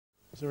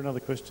there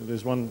another question?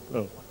 There's one.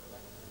 Oh,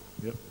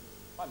 yep.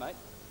 Hi, mate.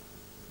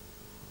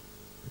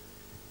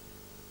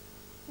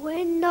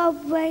 When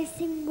not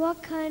racing,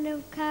 what kind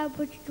of car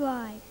would you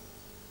drive?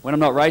 When I'm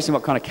not racing,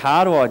 what kind of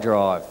car do I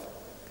drive?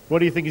 What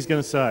do you think he's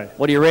going to say?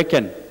 What do you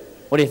reckon?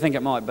 What do you think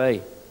it might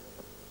be?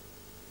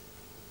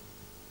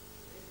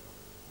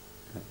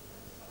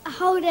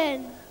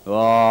 Holden.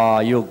 Oh,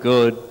 you're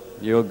good.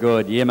 You're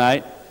good. Yeah,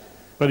 mate.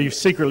 But he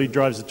secretly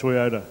drives a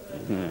Toyota.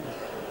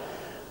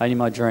 Only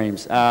my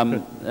dreams.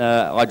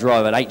 I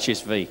drive an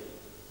HSV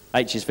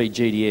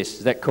GDS.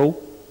 Is that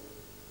cool?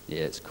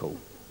 Yeah, it's cool.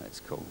 That's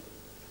cool.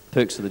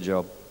 Perks of the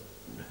job.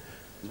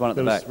 There's one at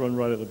the back. There's one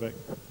right at the back.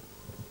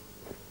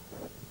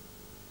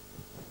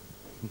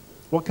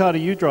 What car do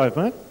you drive,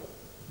 mate?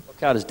 What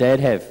car does Dad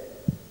have?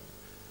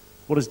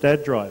 What does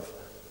Dad drive?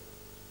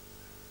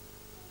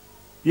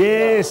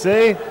 Yeah,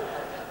 see?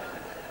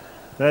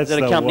 That's Is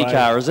it a company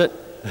car, is it?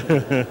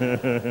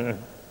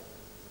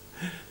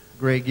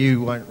 Greg,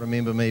 you won't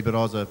remember me, but I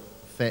was a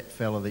fat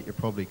fella that you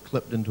probably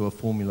clipped into a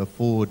Formula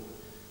Ford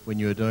when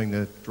you were doing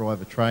the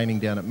driver training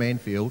down at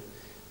Manfield.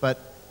 But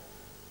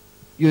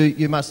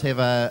you must have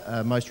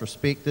a most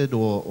respected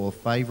or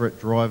favourite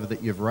driver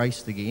that you've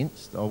raced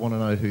against. I want to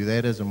know who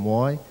that is and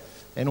why.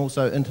 And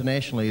also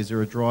internationally, is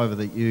there a driver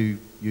that you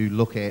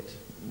look at,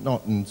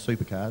 not in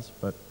supercars,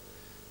 but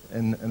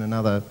in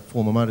another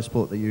form of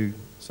motorsport that you,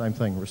 same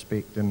thing,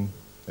 respect and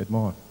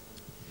admire?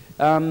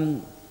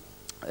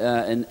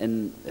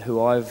 And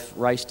who I've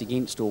raced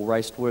against or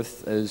raced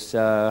with is,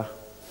 let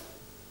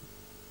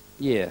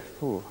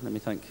me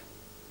think.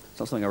 It's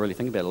not something I really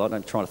think about a lot. I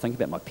don't try to think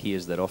about my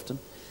peers that often.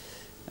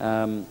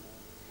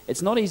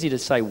 It's not easy to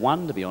say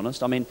one, to be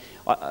honest. I mean,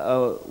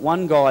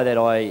 one guy that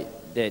I've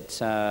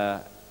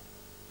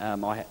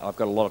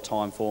got a lot of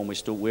time for, and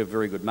we're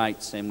very good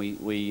mates, and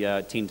we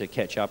tend to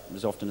catch up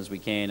as often as we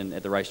can. And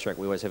at the racetrack,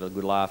 we always have a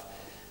good laugh.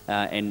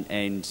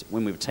 And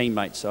when we were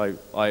teammates, I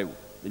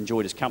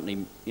enjoyed his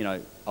company,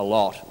 a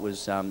lot.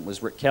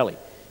 Was Rick Kelly.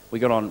 We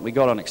got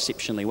on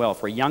exceptionally well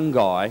for a young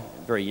guy,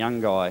 very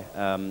young guy.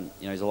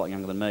 He's a lot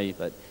younger than me,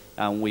 but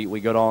we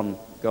got on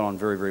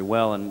very, very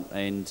well,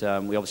 and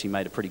we obviously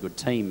made a pretty good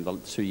team the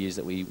 2 years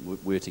that we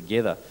were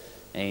together.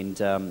 And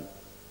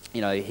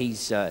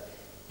he's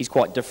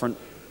quite different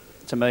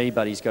to me,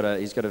 but he's got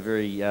a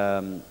very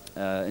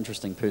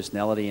interesting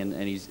personality, and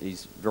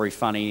he's very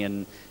funny,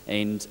 and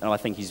I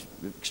think he's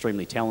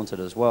extremely talented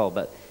as well.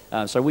 But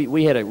so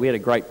we had a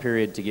great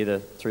period together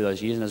through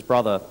those years, and his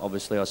brother,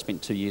 obviously, I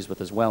spent 2 years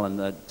with as well, and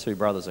the two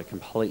brothers are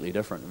completely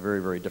different,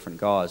 very, very different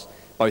guys,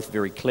 both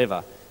very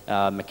clever.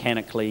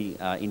 Mechanically,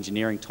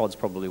 engineering, Todd's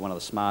probably one of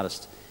the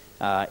smartest.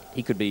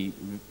 He could be,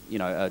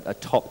 a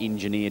top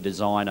engineer,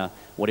 designer,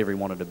 whatever he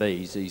wanted to be.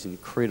 He's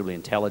incredibly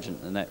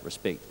intelligent in that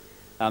respect.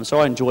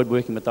 So I enjoyed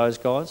working with those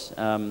guys.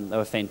 They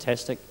were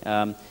fantastic.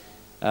 As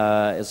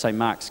I say,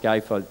 Mark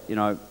Scape,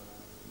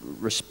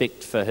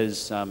 respect for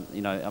his,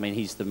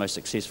 he's the most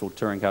successful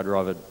touring car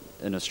driver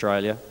in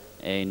Australia,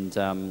 and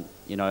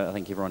I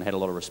think everyone had a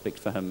lot of respect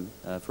for him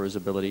for his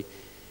ability.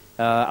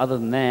 Other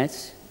than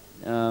that,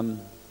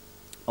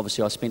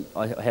 obviously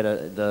I had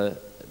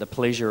the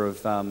pleasure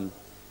of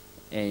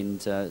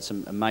and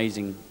some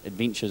amazing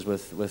adventures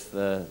with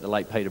the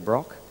late Peter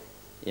Brock,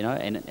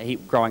 and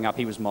growing up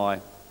he was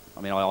I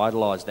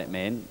idolised that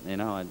man.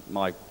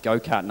 My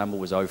go-kart number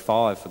was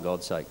 05, for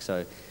God's sake,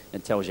 so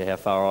it tells you how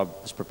far I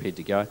was prepared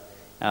to go.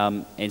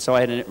 And so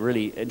I had a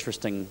really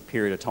interesting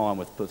period of time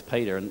with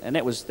Peter, and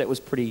that was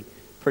pretty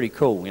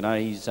cool.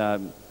 He's a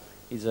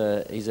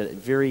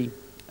very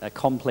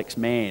complex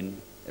man,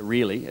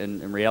 really,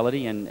 in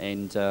reality,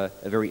 and a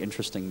very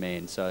interesting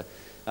man. So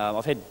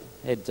I've had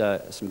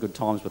some good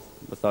times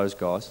with those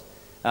guys.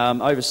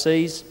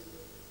 Overseas,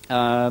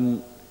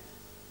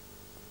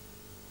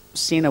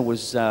 Senna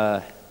was,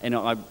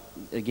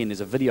 again, there's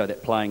a video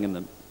that playing in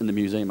the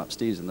museum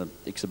upstairs in the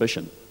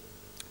exhibition,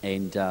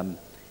 and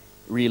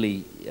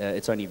really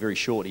it's only very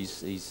short.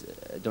 He's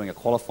doing a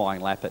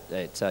qualifying lap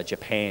at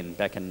Japan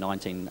back in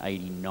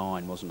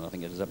 1989, wasn't it? I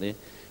think it is up there,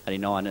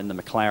 89, in the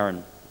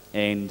McLaren,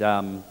 and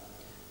I've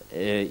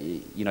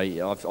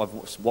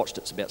watched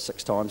it about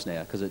 6 times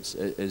now because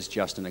it is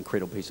just an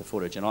incredible piece of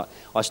footage, and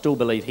I still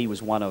believe he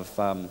was one of,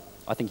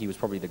 I think he was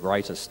probably the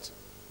greatest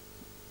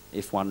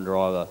F1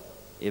 driver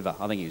ever.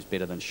 I think he was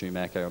better than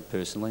Schumacher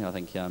personally. I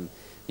think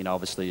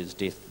obviously his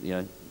death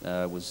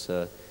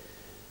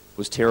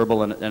was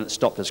terrible, and it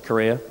stopped his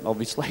career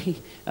obviously.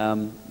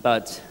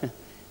 But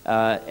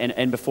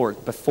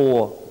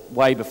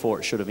way before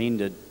it should have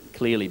ended,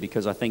 clearly,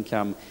 because I think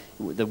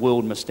the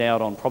world missed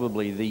out on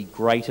probably the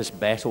greatest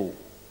battle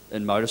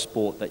in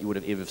motorsport that you would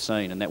have ever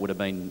seen, and that would have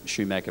been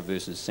Schumacher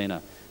versus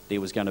Senna. There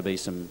was going to be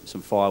some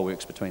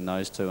fireworks between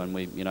those two, and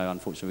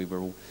unfortunately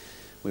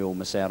we all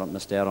missed out on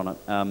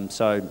it.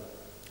 So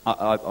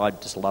I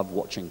just love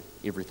watching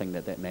everything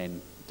that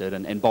man did,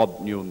 and Bob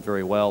knew him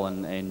very well,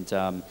 and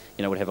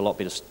would have a lot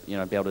better, be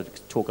able to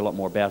talk a lot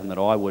more about him than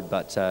I would.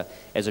 But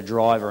as a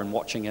driver and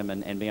watching him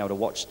and being able to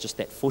watch just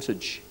that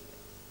footage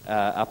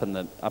up in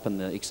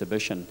the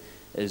exhibition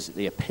is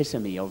the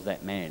epitome of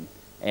that man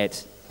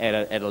at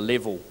at a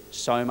level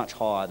so much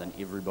higher than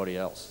everybody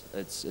else.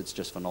 It's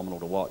just phenomenal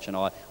to watch, and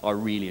I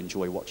really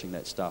enjoy watching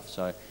that stuff.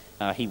 So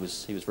he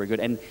was very good.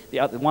 And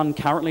the one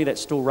currently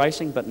that's still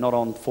racing, but not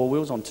on 4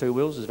 wheels, on 2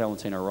 wheels, is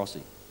Valentino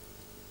Rossi.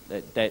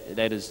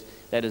 That is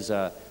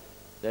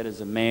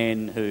a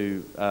man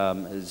who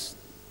is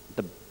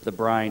the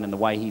brain, and the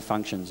way he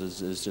functions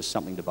is just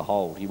something to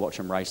behold. You watch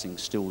him racing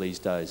still these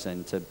days,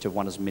 and to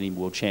win as many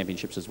world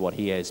championships as what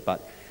he has,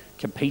 but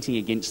competing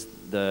against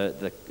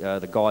the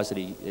guys that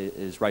he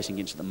is racing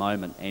against at the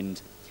moment,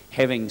 and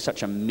having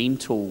such a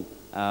mental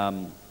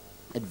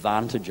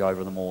advantage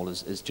over them all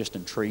is just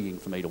intriguing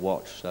for me to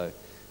watch. So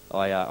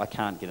I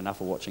can't get enough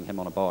of watching him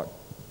on a bike.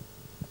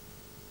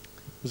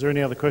 Was there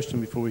any other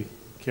question before we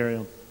carry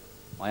on?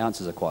 My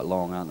answers are quite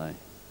long, aren't they?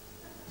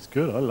 It's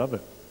good. I love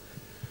it.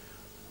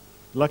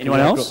 Anyone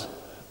else?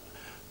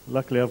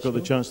 Luckily, I've got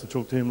the chance to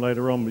talk to him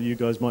later on, but you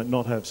guys might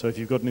not have. So if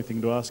you've got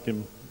anything to ask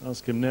him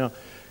now.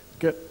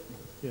 Yeah.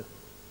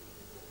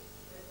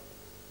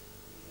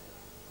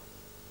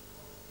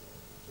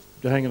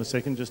 Hang on a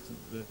second.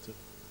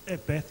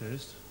 At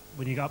Bathurst,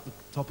 when you go up the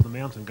top of the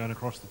mountain going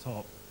across the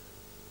top,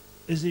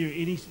 is there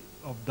any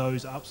of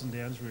those ups and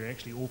downs where you're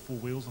actually all 4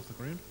 wheels off the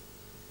ground?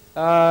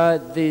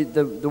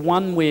 The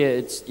one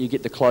where you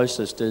get the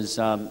closest is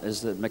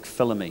the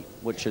McPhillamy,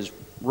 which is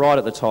right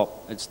at the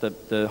top. It's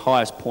the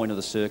highest point of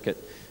the circuit,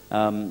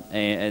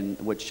 and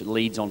which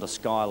leads onto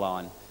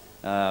Skyline.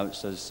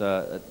 So it's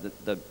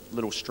the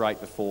little straight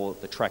before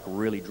the track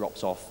really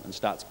drops off and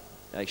starts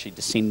actually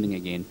descending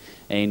again.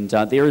 And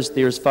there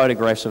is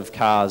photographs of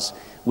cars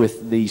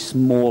with the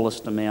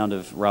smallest amount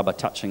of rubber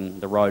touching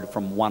the road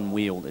from one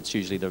wheel. It's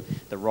usually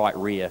the right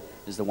rear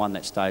is the one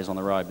that stays on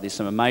the road. But there's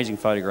some amazing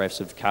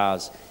photographs of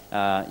cars,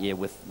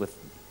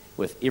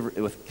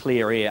 with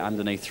clear air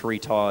underneath 3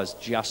 tyres,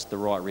 just the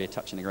right rear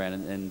touching the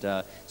ground. And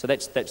so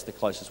that's the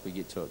closest we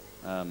get to it,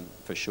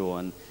 for sure.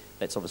 And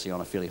that's obviously on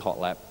a fairly hot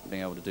lap,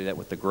 being able to do that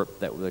with the grip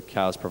that the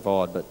cars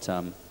provide. But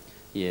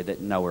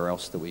that nowhere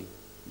else that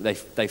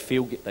they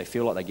feel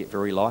like they get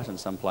very light in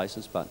some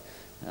places, but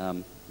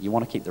you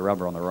want to keep the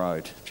rubber on the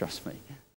road, trust me.